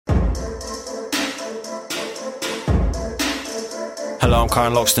Hello, I'm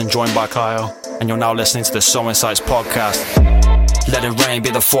Karen Loxton, joined by Kyle, and you're now listening to the SoulInsights Podcast. Let it rain,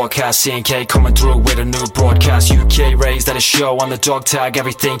 be the forecast. C&K coming through with a new broadcast. UK raised at a show on the dog tag.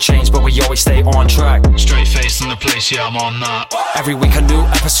 Everything changed, but we always stay on track. Straight face in the place, yeah, I'm on that. Every week a new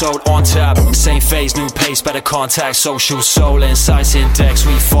episode on tap. Same phase, new pace, better contact. Social SoulInsights Index,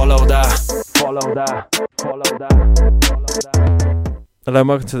 we follow that. Follow that. Follow that. Follow that. Hello and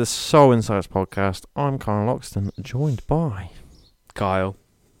welcome to the SoulInsights Podcast. I'm Karen Loxton, joined by Kyle.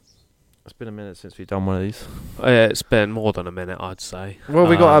 It's been a minute since we've done one of these. It's been more than a minute, I'd say. What have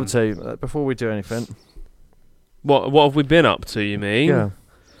we got up to before we do anything? What have we been up to, you mean? Yeah.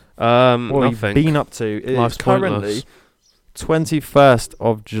 What nothing. we've been up to is Life's currently 21st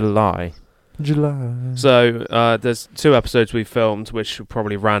of July. So there's 2 episodes we've filmed which will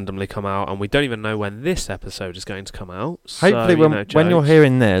probably randomly come out, and we don't even know when this episode is going to come out. Hopefully when you're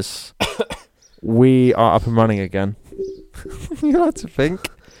hearing this, we are up and running again. You like to think.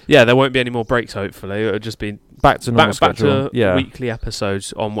 Yeah, there won't be any more breaks, hopefully. It'll just be back to normal schedule. Back to weekly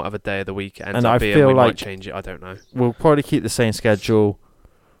episodes on whatever day of the week it ends and up I being. feel We like might change it, I don't know. We'll probably keep the same schedule.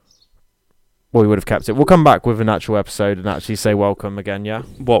 Well, we would have kept it. We'll come back with an actual episode and actually say welcome again, yeah?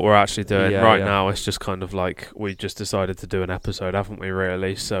 What we're actually doing Yeah. now, it's just kind of like we just decided to do an episode, haven't we,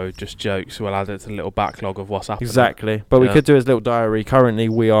 really? So just jokes. We'll add it to the little backlog of what's happening. Exactly. But we could do his little diary. Currently,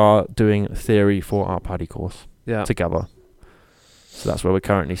 we are doing theory for our paddy course together. So that's where we're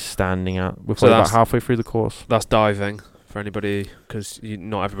currently standing at. We're probably about halfway through the course. That's diving for anybody, because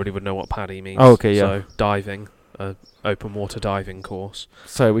not everybody would know what paddy means. Oh, okay, yeah. So diving, open water diving course.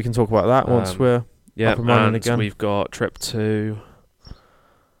 So we can talk about that once we're up and running again. We've got trip to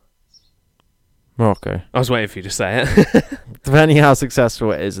Morocco. I was waiting for you to say it. Depending how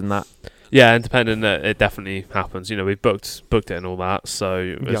successful it is in that. Yeah, and depending that it definitely happens. You know, we've booked it and all that.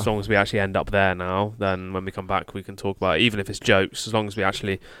 So as long as we actually end up there now, then when we come back, we can talk about it. Even if it's jokes, as long as we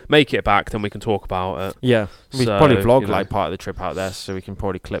actually make it back, then we can talk about it. Yeah, we probably vlog like part of the trip out there, so we can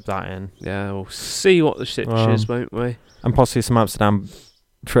probably clip that in. Yeah, we'll see what the shit is, won't we? And possibly some Amsterdam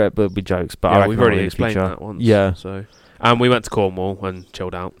trip, but it'll be jokes. But we've already explained that once. Yeah. So, and we went to Cornwall and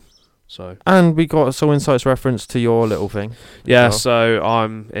chilled out. So. And we got a SoulInsights reference to your little thing. Yeah, so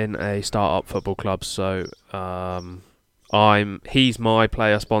I'm in a start-up football club. So he's my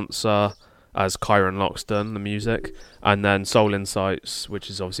player sponsor as Kyron Loxton, the music, and then SoulInsights, which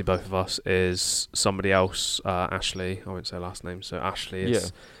is obviously both of us, is somebody else, Ashley. I won't say last name. So Ashley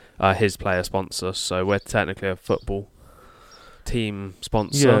is his player sponsor. So we're technically a football team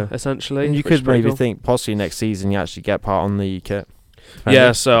sponsor, essentially. And you could maybe think possibly next season you actually get part on the kit.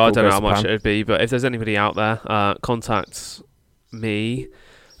 Yeah, so I don't know how much it would be, but if there's anybody out there, contact me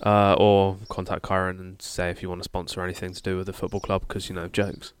or contact Kyron and say if you want to sponsor anything to do with the football club, because, you know,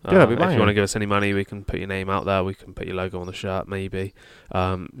 jokes. If you want to give us any money, we can put your name out there, we can put your logo on the shirt, maybe.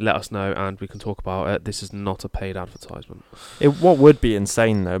 Let us know and we can talk about it. This is not a paid advertisement. What would be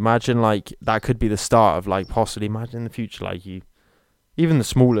insane, though, imagine, like, that could be the start of, like, possibly, imagine in the future, like, even the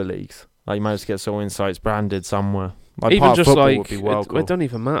smaller leagues, like, you manage to get SoulInsights branded somewhere. Like even just like cool. It don't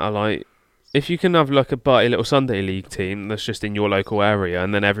even matter. Like, if you can have like a buddy little Sunday league team that's just in your local area,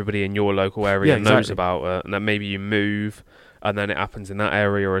 and then everybody in your local area knows about it, and then maybe you move, and then it happens in that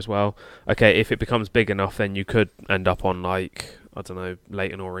area as well. Okay, if it becomes big enough, then you could end up on like, I don't know,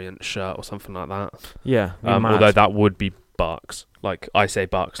 Leyton Orient shirt or something like that. Yeah. Although that would be bucks. Like I say,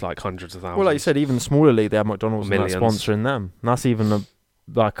 bucks, like hundreds of thousands. Well, like you said, even the smaller league, they have McDonald's and that sponsoring them, and that's even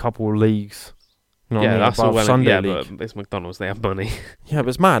a couple of leagues. You know that's all well. Sunday League. But it's McDonald's. They have money. Yeah, but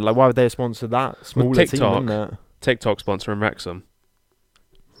it's mad. Like, why would they sponsor that smaller team? TikTok sponsoring Wrexham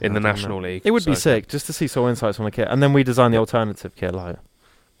in the National League. It would be sick just to see SoulInsights on the kit, and then we design the alternative kit. Like,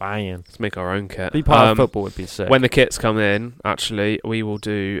 banging. Let's make our own kit. Be part of football would be sick. When the kits come in, actually, we will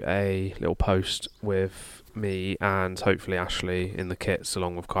do a little post with me and hopefully Ashley in the kits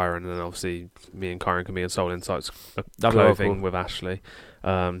along with Kyron, and then obviously me and Kyron can be in SoulInsights clothing with Ashley.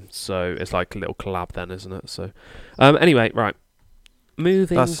 So it's like a little collab then, isn't it? So anyway, right.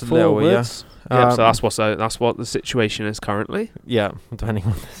 Moving forwards. So that's what the situation is currently. Yeah, depending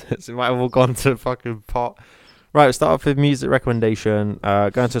on this. It might have all gone to fucking pot. Right, we'll start off with music recommendation.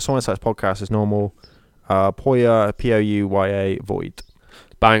 Going to SoulInsights Podcast as normal. Poya, Pouya, Void.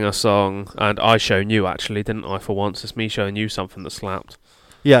 Banger song, and I shown you actually, didn't I? For once, it's me showing you something that slapped.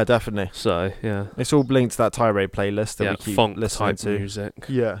 Yeah, definitely. So yeah, it's all linked to that Tirade playlist that we keep funk listening type to. Music.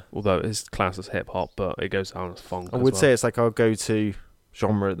 Yeah, although it's classed as hip hop, but it goes down as funk. I would say it's like our go-to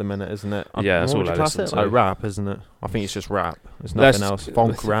genre at the minute, isn't it? Yeah, that's all I listen to. Like rap, isn't it? I think it's just rap. There's nothing else.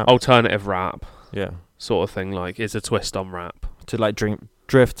 Funk rap, alternative rap. Yeah, sort of thing. Like it's a twist on rap to like drink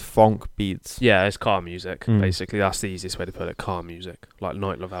drift funk beats. Yeah, it's car music. Mm. Basically, that's the easiest way to put it. Car music, like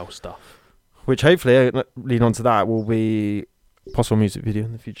Night Lavelle stuff. Which hopefully, lead on to that, will be possible music video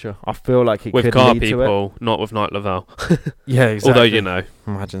in the future. I feel like it with could car lead people, to it. not with Night Lavelle. Yeah, exactly. Although,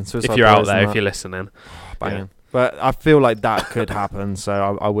 imagine if you're out there, if you're listening, banging. Yeah. But I feel like that could happen,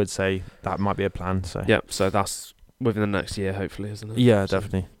 so I would say that might be a plan. So yep. So that's within the next year, hopefully, isn't it? Yeah, so.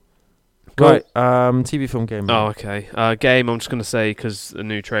 definitely. Cool. Right, TV, film, game. Oh, okay. Game, I'm just going to say, because a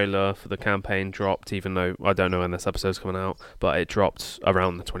new trailer for the campaign dropped, even though I don't know when this episode's coming out, but it dropped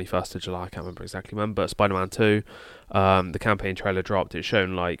around the 21st of July. I can't remember exactly when, but Spider-Man 2, the campaign trailer dropped. It's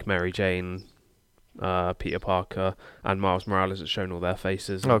shown, like, Mary Jane, Peter Parker, and Miles Morales. It's shown all their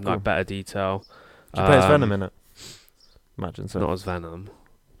faces in like, better detail. Did you play as Venom in it? Imagine so. Not as Venom.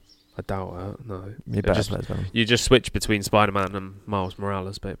 I doubt it, no. You just switch between Spider-Man and Miles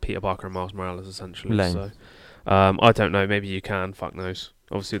Morales, but Peter Parker and Miles Morales, essentially. Lame. So, I don't know. Maybe you can. Fuck knows.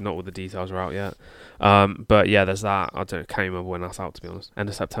 Obviously, not all the details are out yet. But yeah, there's that. Can't remember when that's out, to be honest. End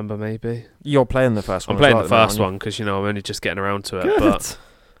of September, maybe. You're playing the first one. I'm playing the first one because, I'm only just getting around to it. Good. But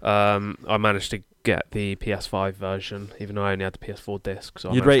I managed to get the PS5 version, even though I only had the PS4 disc, so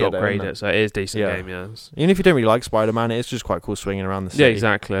I managed to upgrade it. So it is a decent game, yeah. Even if you don't really like Spider-Man, it's just quite cool swinging around the city. Yeah,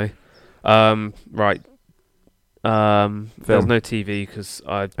 exactly. Right. There's no TV because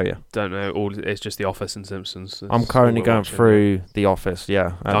I don't know. It's just The Office and Simpsons. I'm currently going through The Office,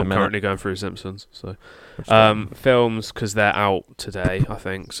 I'm currently going through Simpsons. So, films, because they're out today, I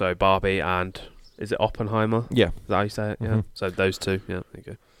think. So Barbie and, is it Oppenheimer? Yeah. Is that how you say it? Mm-hmm. Yeah. So those two, yeah, there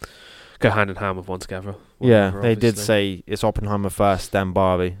you go hand in hand with one together. Yeah, they did say it's Oppenheimer first, then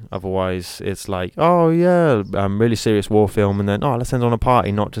Barbie. Otherwise, it's like, oh yeah, really serious war film, and then let's end on a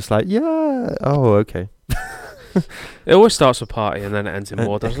party, not just like okay. It always starts with party and then it ends in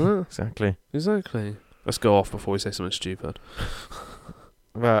war, doesn't it? Exactly. Let's go off before we say something stupid.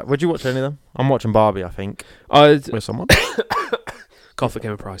 Would you watch any of them? I'm watching Barbie, I think. With someone. Cough that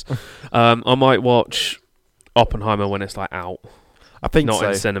came a prize. I might watch Oppenheimer when it's like out. I think not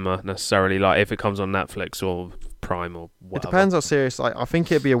in cinema necessarily. Like if it comes on Netflix or Prime or whatever. It depends how serious. Like I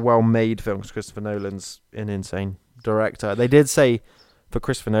think it'd be a well-made film because Christopher Nolan's an insane director. They did say for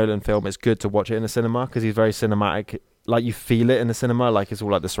Christopher Nolan film, it's good to watch it in a cinema because he's very cinematic. Like you feel it in the cinema. Like it's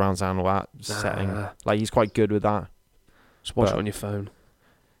all like the surround sound, all that setting. Like he's quite good with that. Just watch it on your phone.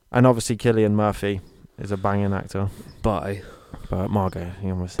 And obviously, Cillian Murphy is a banging actor. But Margot,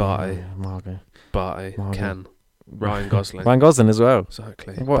 you almost say Margot. Ken. Ryan Gosling. Ryan Gosling as well.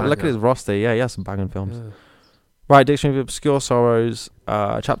 Exactly. Look at his roster. Yeah, he has some banging films. Yeah. Right, Dictionary of Obscure Sorrows,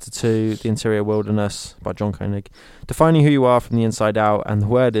 Chapter 2, The Interior Wilderness by John Koenig. Defining who you are from the inside out, and the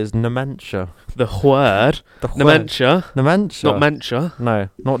word is dementia. The word? Dementia? Dementia. Not mentia? No,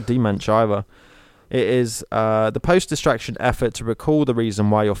 not dementia either. It is the post-distraction effort to recall the reason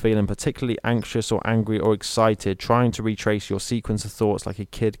why you're feeling particularly anxious or angry or excited, trying to retrace your sequence of thoughts like a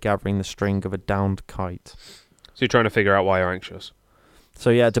kid gathering the string of a downed kite. So you're trying to figure out why you're anxious? So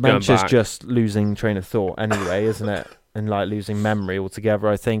yeah, dementia's just losing train of thought anyway, isn't it? And like losing memory altogether,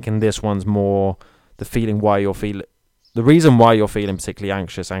 I think. And this one's more the feeling why you're feeling, the reason why you're feeling particularly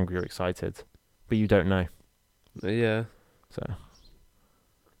anxious, angry, or excited, but you don't know. Yeah. So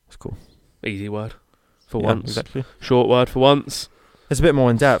that's cool. Easy word for once. Exactly. Short word for once. It's a bit more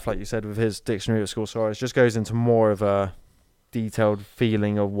in depth, like you said, with his Dictionary of Obscure Sorrows. Just goes into more of a detailed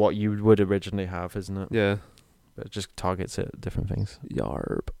feeling of what you would originally have, isn't it? Yeah. But it just targets it at different things.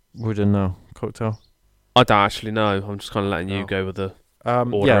 Yarb. Wouldn't know. Cocktail? I don't actually know. I'm just kind of letting you go with the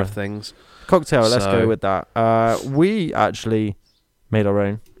order of things. Cocktail, let's go with that. We actually made our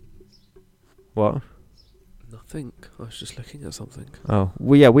own. What? Nothing. I was just looking at something. Oh,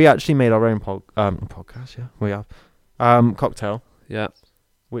 we actually made our own podcast, yeah. We have. Cocktail. Yeah.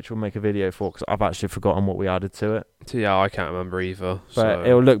 Which we'll make a video for because I've actually forgotten what we added to it. Yeah, I can't remember either. But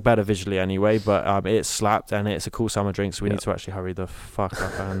it'll look better visually anyway. But it's slapped and it's a cool summer drink, so we need to actually hurry the fuck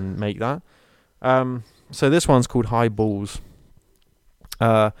up and make that. So this one's called Highballs.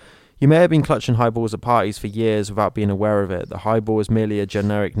 You may have been clutching highballs at parties for years without being aware of it. The highball is merely a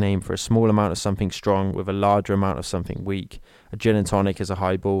generic name for a small amount of something strong with a larger amount of something weak. A gin and tonic is a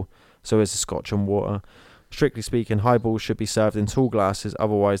highball, so is a scotch and water. Strictly speaking, highballs should be served in tall glasses,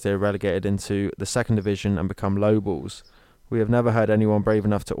 otherwise they are relegated into the second division and become lowballs. We have never heard anyone brave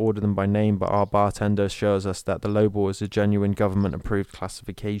enough to order them by name, but our bartender shows us that the lowball is a genuine government-approved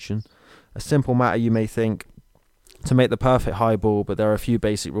classification. A simple matter, you may think, to make the perfect highball, but there are a few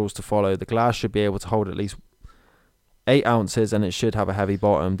basic rules to follow. The glass should be able to hold at least 8 ounces and it should have a heavy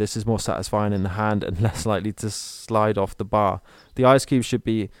bottom. This is more satisfying in the hand and less likely to slide off the bar. The ice cubes should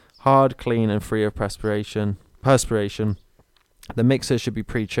be hard, clean, and free of perspiration. The mixer should be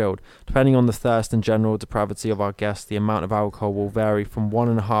pre-chilled. Depending on the thirst and general depravity of our guests, the amount of alcohol will vary from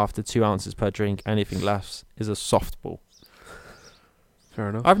 1.5 to 2 ounces per drink. Anything less is a softball. Fair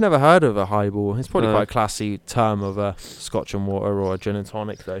enough. I've never heard of a highball. It's probably quite a classy term of a scotch and water or a gin and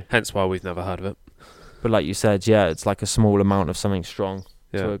tonic, though. Hence why we've never heard of it. But like you said, yeah, it's like a small amount of something strong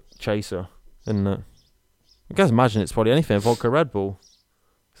to a chaser, isn't it? I guess imagine it's probably anything. Vodka, Red Bull.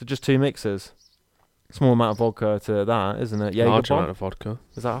 So just 2 mixers. Small amount of vodka to that, isn't it? Large amount of vodka.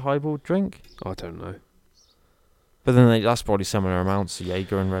 Is that a highball drink? I don't know. But then that's probably similar amounts to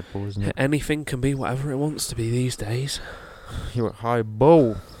Jaeger and Red Bull, isn't it? Anything can be whatever it wants to be these days. You're at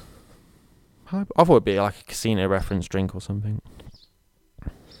highball. I thought it'd be like a casino reference drink or something.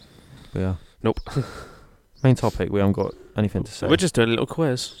 But yeah. Nope. Main topic, we haven't got anything to say. We're just doing a little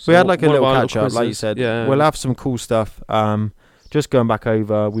quiz. So we had like a little catch up, like you said. Yeah. We'll have some cool stuff. Just going back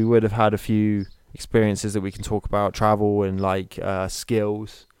over, we would have had a few experiences that we can talk about, travel and like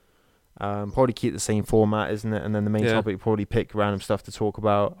skills. Probably keep the same format, isn't it? And then the main topic, probably pick random stuff to talk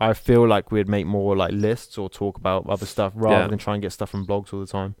about. I feel like we'd make more like lists or talk about other stuff rather than try and get stuff from blogs all the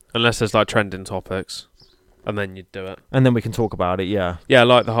time. Unless there's like trending topics, and then you'd do it. And then we can talk about it, yeah. Yeah,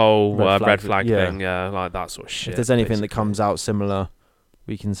 like the whole red flag thing, like that sort of shit. If there's anything that comes out similar,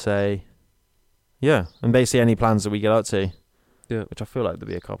 we can say, yeah. And basically any plans that we get up to. Yeah. Which I feel like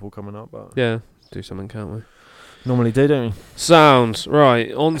there'll be a couple coming up. But yeah, do something, can't we? Normally do, don't we? Sounds.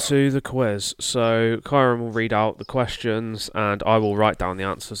 Right, on to the quiz. So, Kyron will read out the questions and I will write down the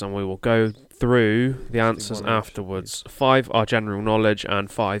answers and we will go through the answers afterwards. 5 are general knowledge and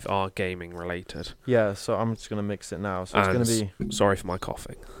 5 are gaming related. Yeah, so I'm just going to mix it now. So it's going to be... Sorry for my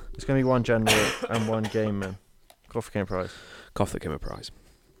coughing. It's going to be 1 general and 1 gaming. Cough came a prize. Cough that came a prize.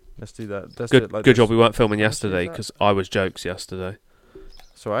 Let's do that. Let's good do it like good this. Job we weren't filming yesterday because I was jokes yesterday.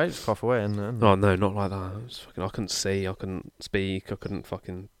 It's alright, just cough away and then. Oh no, not like that. I couldn't see, I couldn't speak, I couldn't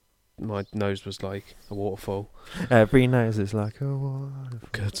fucking. My nose was like a waterfall. Every nose is like a waterfall.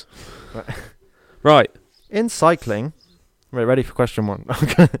 Good. Right. In cycling, we're ready for question 1.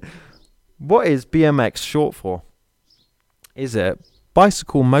 What is BMX short for? Is it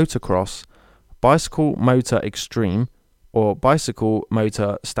bicycle motocross, bicycle motor extreme, or bicycle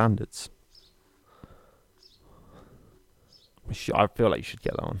motor standards? I feel like you should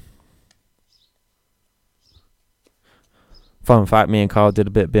get that one. Fun fact, me and Carl did a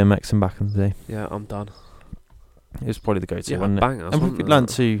bit of BMXing back in the day. Yeah, I'm done. It was probably the go-to, yeah, wasn't it? Bangers, and if we learned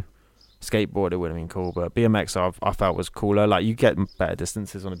to skateboard, it would have been cool. But BMX, I felt was cooler. Like, you get better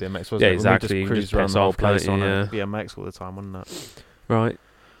distances on a BMX, wasn't it? Exactly. We just cruise around the whole place on a BMX all the time, wasn't it? Right.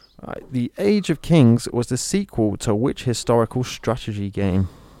 The Age of Kings was the sequel to which historical strategy game?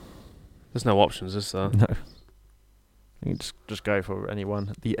 There's no options, is there? No. You can just go for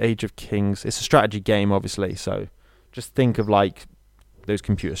anyone. The Age of Kings. It's a strategy game, obviously. So just think of like those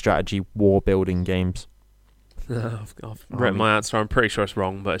computer strategy war building games. I've written my answer. I'm pretty sure it's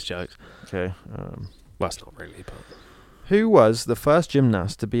wrong, but it's jokes. Okay. Well, it's not really, but... Who was the first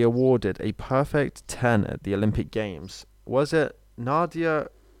gymnast to be awarded a perfect 10 at the Olympic Games? Was it Nadia...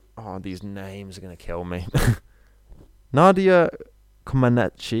 Oh, these names are going to kill me. Nadia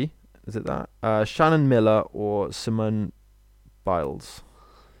Comaneci. Is it that? Shannon Miller or Simone Biles?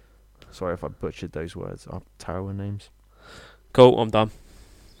 Sorry if I butchered those words. I'm terrible with names. Cool, I'm done.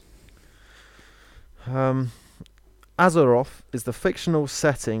 Azeroth is the fictional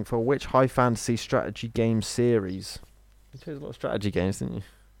setting for which high fantasy strategy game series? You chose a lot of strategy games, didn't you?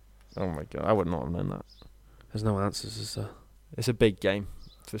 Oh my god, I would not have known that. There's no answers, is there? It's a big game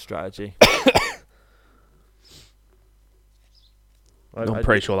for strategy. I'm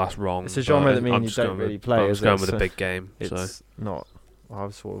pretty sure that's wrong. It's a genre that means you don't really play. I'm just going with a big game. It's not. I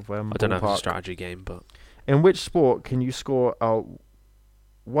was sort of. I don't know if it's a strategy game, but. In which sport can you score a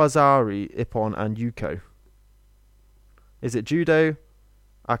Wazari, Ippon, and Yuko? Is it judo,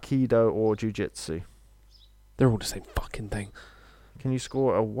 aikido, or jiu-jitsu? They're all the same fucking thing. Can you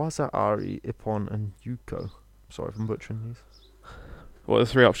score a Wazari, Ippon, and Yuko? Sorry if I'm butchering these. What are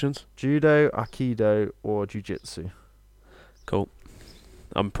the 3 options? Judo, aikido, or jiu-jitsu. Cool.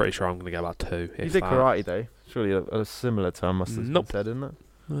 I'm pretty sure I'm going to get about 2. You did karate though. Surely a similar term must have been said, isn't it?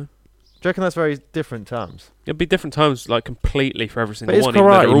 No. Do you reckon that's very different terms? It'd be different terms, like completely for every single one. But is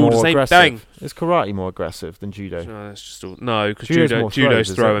karate all more the same aggressive? thing. Is karate more aggressive than judo? No, it's just all, no, because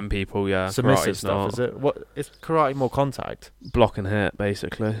judo's throwing people. Yeah, submissive karate's stuff. not. Is it? What is karate more contact? Block and hit,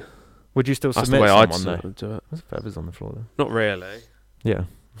 basically. Would you still That's submit the way someone I'd do it. There's feathers on the floor then. Not really. Yeah.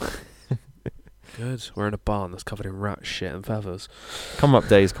 Good. We're in a barn that's covered in rat shit and feathers. Come up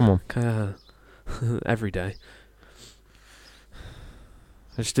days, come on. Every day.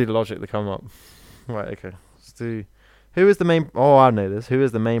 Let's do the logic that come up. Right, okay. Let's do Who is the main... Oh, I know this. Who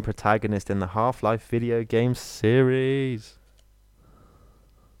is the main protagonist in the Half-Life video game series?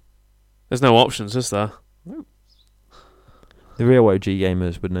 There's no options, is there? Nope. The real OG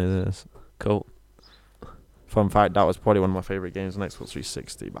gamers would know this. Cool. Fun fact, that was probably one of my favourite games on Xbox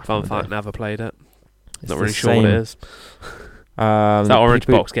 360 back in Fun the fact, day. never played it. It's Not the really sure what it is. It's that orange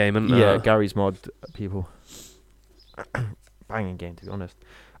box game, isn't it? Yeah, Gary's Mod people. Banging game, to be honest.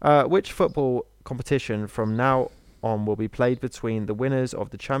 Which football competition from now on will be played between the winners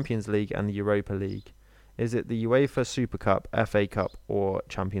of the Champions League and the Europa League? Is it the UEFA Super Cup, FA Cup, or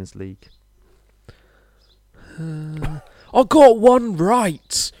Champions League? I got one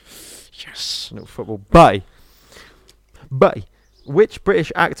right. Yes. No football. Bye. Which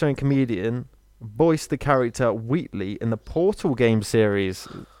British actor and comedian voiced the character Wheatley in the Portal game series?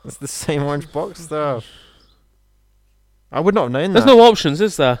 It's the same orange box though. I would not have known that. There's no options,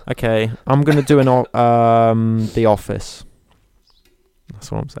 is there? Okay, I'm gonna do The Office.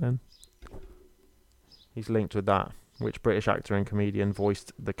 That's what I'm saying. He's linked with that. Which British actor and comedian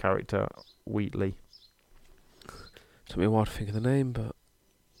voiced the character Wheatley? Took me a while to think of the name, but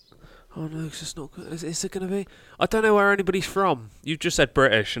oh no, because it's not good. Is it going to be? I don't know where anybody's from. You just said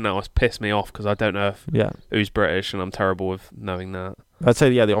British, and that was pissed me off because I don't know who's British, and I'm terrible with knowing that. I'd say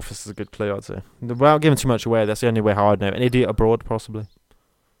The Office is a good clue. I'd say without giving too much away. That's the only way how I'd know. An Idiot Abroad, possibly.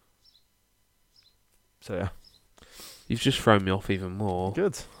 So yeah, you've just thrown me off even more.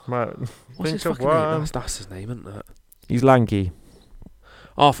 Good. Right. What's his fucking name? That's his name, isn't it? He's lanky.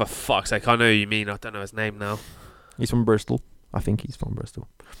 Oh, for fuck's sake! I know who you mean. I don't know his name now. He's from Bristol. I think he's from Bristol.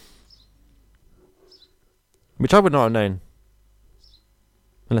 Which I would not have known.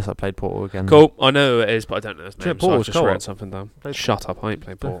 Unless I played Portal again. Cool. I know who it is, but I don't know his name. So I've just co-op. wrote something down. Shut up. I ain't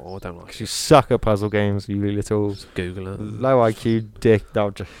played Portal. I don't like it. You suck at puzzle games, you little... Just Google it. Low IQ dick. No,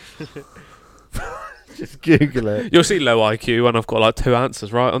 just Google it. You'll see low IQ when I've got like 2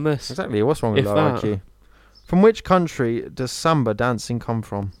 answers right on this. Exactly. What's wrong with If low that. IQ? From which country does samba dancing come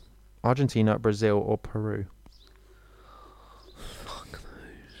from? Argentina, Brazil, or Peru? Fuck knows.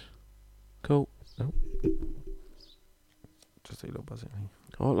 Cool. Just a little buzz at me.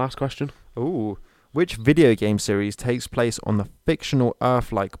 Oh, last question. Ooh. Which video game series takes place on the fictional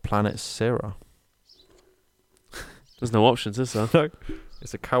Earth-like planet Syrah? There's no options, is there? No.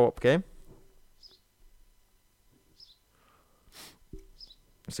 It's a co-op game.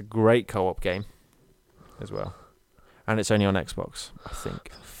 It's a great co-op game as well. And it's only on Xbox, I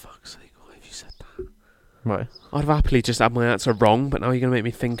think. For fuck's sake, why have you said that? Right. I'd have happily just had my answer wrong, but now you're going to make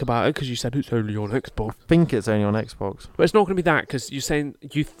me think about it because you said it's only on Xbox. I think it's only on Xbox. But it's not going to be that because you're saying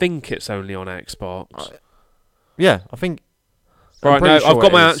you think it's only on Xbox. Yeah, I think... Right, no, sure I've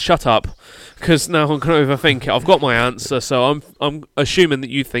got my it answer. is. Shut up, because now I'm going to overthink it. I've got my answer, so I'm assuming that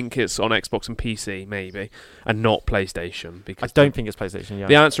you think it's on Xbox and PC, maybe, and not PlayStation. I Because don't think it's PlayStation, yeah.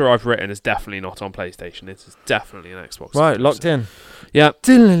 the answer I've written is definitely not on PlayStation. It is definitely an Xbox. Right, locked in. Yeah. For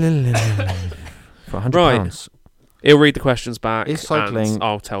 £100. Right. He'll read the questions back, Is cycling- and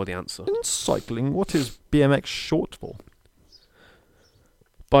I'll tell the answer. In cycling, what is BMX short for?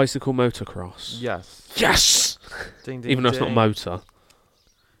 Bicycle motocross. Yes. Yes! Ding, ding, Even though it's not ding. motor.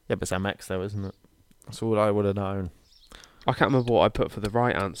 Yeah, but it's MX though, isn't it? That's all I would have known. I can't remember what I put for the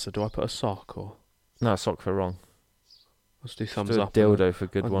right answer. Do I put a sock or... No, sock for wrong. Let's do thumbs Do a up. dildo for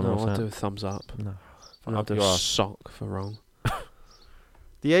good one no, or I'll do something. a thumbs up. No. And I'll do You a are. sock for wrong.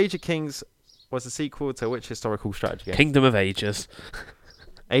 The Age of Kings was a sequel to which historical strategy game? Kingdom of Ages.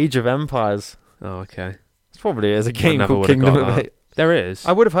 Age of Empires. Oh, okay. It's probably is a game never called would've Kingdom got of that. Ages. There is.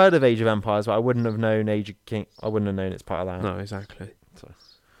 I would have heard of Age of Empires, but I wouldn't have known Age of King. I wouldn't have known it's part of that. No, exactly. Would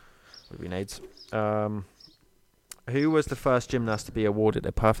have been AIDS. Who was the first gymnast to be awarded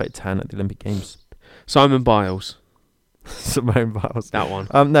a perfect 10 at the Olympic Games? Simon Biles. Simone Biles. That one.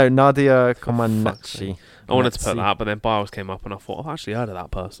 No, Nadia fuck's Comaneci. I wanted to put that, but then Biles came up and I thought, I've actually heard of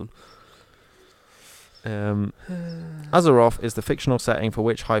that person. Azeroth is the fictional setting for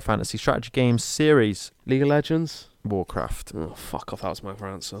which high fantasy strategy game series? League of Legends? Warcraft. Oh, fuck off. That was my other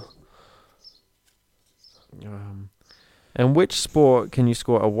answer. In which sport can you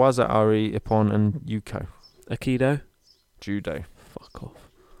score a Waza Ari, Ippon, and Yuko? Aikido? Judo. Fuck off.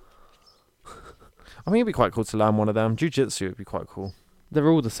 I think it'd be quite cool to learn one of them. Jiu-Jitsu would be quite cool. They're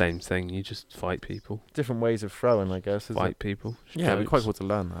all the same thing. You just fight people. Different ways of throwing, I guess. Isn't Fight it? people. Yeah, it'd be quite cool to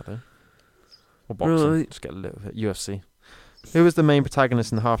learn that, though. Or boxing. Right. Just get a little bit. UFC. Who was the main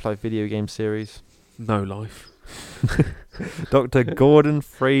protagonist in the Half-Life video game series? No life. Dr. Gordon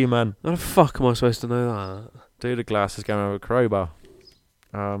Freeman. How the fuck am I supposed to know that? Dude of glasses going over a crowbar.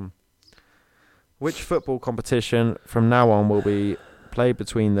 Which football competition from now on will be played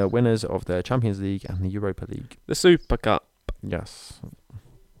between the winners of the Champions League and the Europa League. The Super Cup. Yes.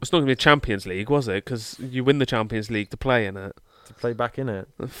 It's not going to be a Champions League, was it? Because you win the Champions League to play in it. To play back in it.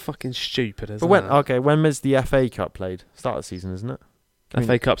 That's fucking stupid, isn't But when is the FA Cup played? Start of the season, isn't it?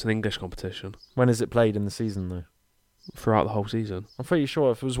 FA Cup's an English competition. When is it played in the season, though? Throughout the whole season. I'm pretty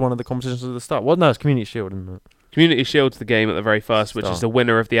sure if it was one of the competitions at the start. Well, no, it's Community Shield, isn't it? Community Shield's the game at the very first, which is the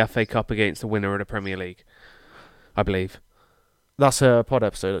winner of the FA Cup against the winner of the Premier League, I believe. That's a pod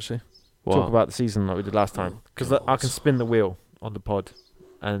episode, actually. What? Talk about the season like we did last time. Because I can spin the wheel on the pod,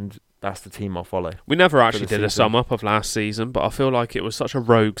 and that's the team I'll follow. We never actually did a sum up of last season, but I feel like it was such a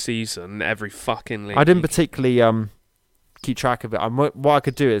rogue season every fucking league. I didn't particularly keep track of it. What I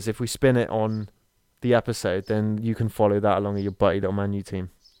could do is if we spin it on the episode, then you can follow that along with your buddy little Man U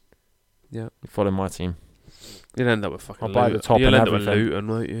team. Yeah. You follow my team. You'll end up with fucking I'll buy the top You'll and end up with everything. Luton,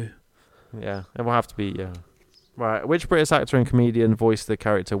 won't you? Yeah, it will have to be, yeah. Right, which British actor and comedian voiced the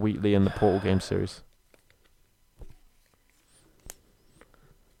character Wheatley in the Portal game series?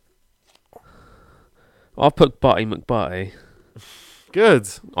 I've put Butty McButty. Good.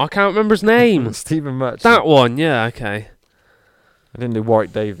 I can't remember his name. Stephen Merchant. That one, yeah, okay. I didn't do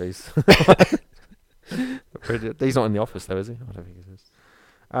Warwick Davies. He's not in the office though, is he? I don't think he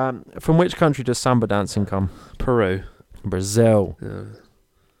is. From which country does samba dancing come? Peru. Brazil. Yeah.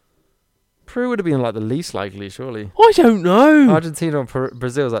 Peru would have been like the least likely, surely. I don't know. Argentina or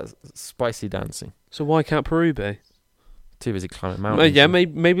Brazil's like spicy dancing. So why can't Peru be? Too busy climbing mountains. Yeah,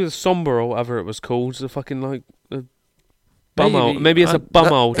 maybe the Samba or whatever it was called is a fucking like a bumhole. Maybe it's a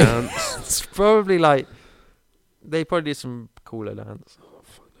bumhole dance. It's probably like they probably do some cooler dance. Oh,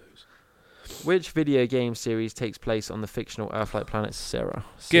 fuck knows. Which video game series takes place on the fictional Earth-like planet Syrah?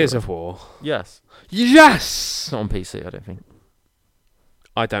 Gears of War. Yes. Yes. It's not on PC, I don't think.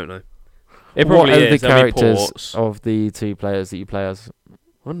 I don't know. It probably what are is. the There'll be characters ports. of the two players that you play as?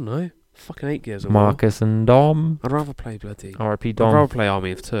 I don't know. Fucking 8 Gears of War. Marcus and Dom. I'd rather play bloody. R.I.P. I'd Dom. rather play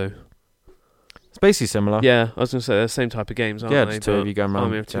Army of Two. It's basically similar. Yeah, I was going to say they're the same type of games, aren't Yeah, they? just two of you going around.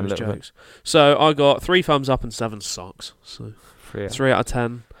 Army of Two doing is a little jokes. So I got 3 thumbs up and 7 socks. So bit. 3 out of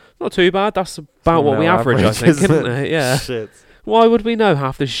 10. Not too bad. That's about what we No average, I think, isn't it? Yeah. Shit. Why would we know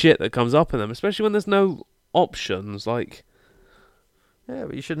half the shit that comes up in them, especially when there's no options? Like, Yeah,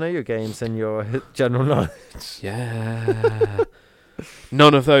 but you should know your games and your general knowledge. yeah.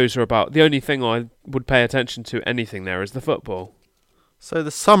 None of those are about. The only thing I would pay attention to anything there is the football. So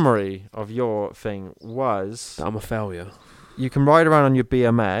the summary of your thing was That I'm a failure. you can ride around on your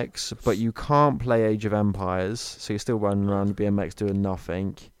BMX, but you can't play Age of Empires, so you're still running around your BMX doing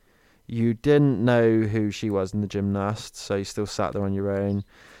nothing. You didn't know who she was in the gymnast, so you still sat there on your own.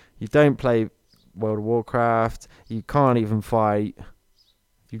 You don't play World of Warcraft. You can't even fight.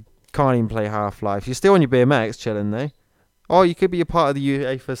 You can't even play Half-Life. You're still on your BMX chilling though. Oh, you could be a part of the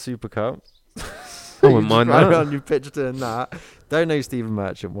UEFA Super Cup. I wouldn't mind Ride that. around your pitch doing that. Don't know who Stephen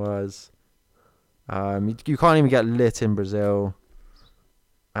Merchant was. You can't even get lit in Brazil.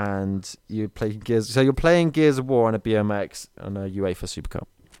 And you play Gears. So you're playing Gears of War on a BMX on a UEFA Super Cup.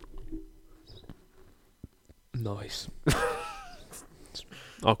 Nice.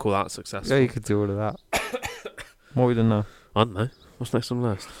 I'll call that successful. Yeah, you could do all of that. What we done now? I don't know. What's next on the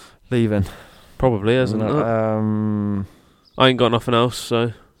list? Leaving. Probably, isn't it? I ain't got nothing else,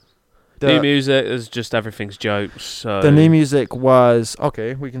 so... New music is just everything's jokes, so... The new music was...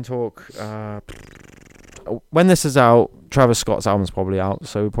 Okay, we can talk... when this is out, Travis Scott's album's probably out,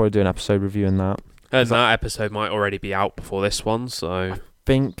 so we'll probably do an episode reviewing that. And that episode might already be out before this one, so... I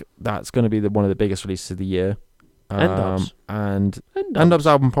think that's going to be one of the biggest releases of the year. End-Ups. And End-Up's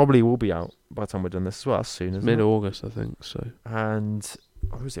album probably will be out by the time we're done this as well, soon, isn't it? Mid-August, I think, so... And...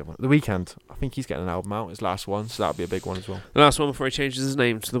 What was it? The Weeknd. I think he's getting an album out, his last one, so that'll be a big one as well. The last one before he changes his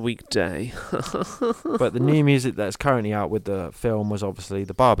name to The Weekday. But the new music that's currently out with the film was obviously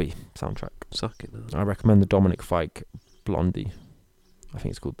the Barbie soundtrack. Suck it now. I recommend the Dominic Fike Blondie. I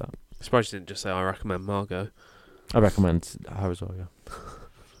think it's called that. Surprised you didn't just say I recommend Margot. I recommend her as well, yeah.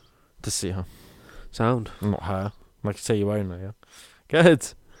 To see her. Sound. Not her. Like you say you own her, yeah. Good.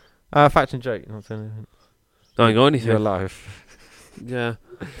 Fact and joke. Not saying anything. I ain't got anything. You're alive. Yeah.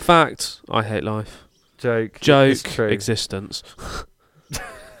 Fact, I hate life. Joke. Joke, It's true. existence.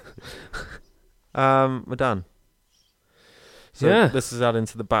 We're done. So Yeah. this is adding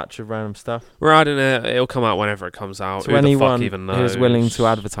to the batch of random stuff. We're adding it. It'll come out whenever it comes out. To Who the anyone fuck even knows? who's willing to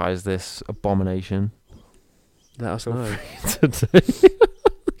advertise this abomination, let us feel know.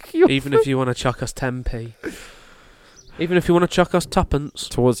 Even Even if you want to chuck us 10p. Even if you want to chuck us tuppence.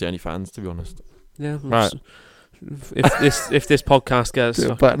 towards the OnlyFans, to be honest. Yeah. Right. If this podcast gets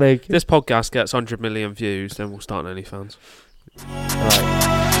Butt naked. this podcast gets 100 million views, then we'll start an OnlyFans.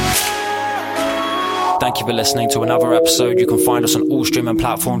 Thank you for listening to another episode. You can find us on all streaming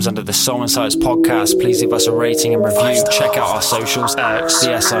platforms under the Soul Insights Podcast. Please leave us a rating and review. Check out our socials, X,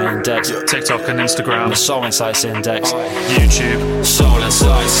 the SI Index, TikTok and Instagram, the Soul Insights Index, YouTube, Soul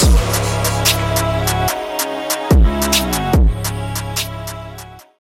Insights.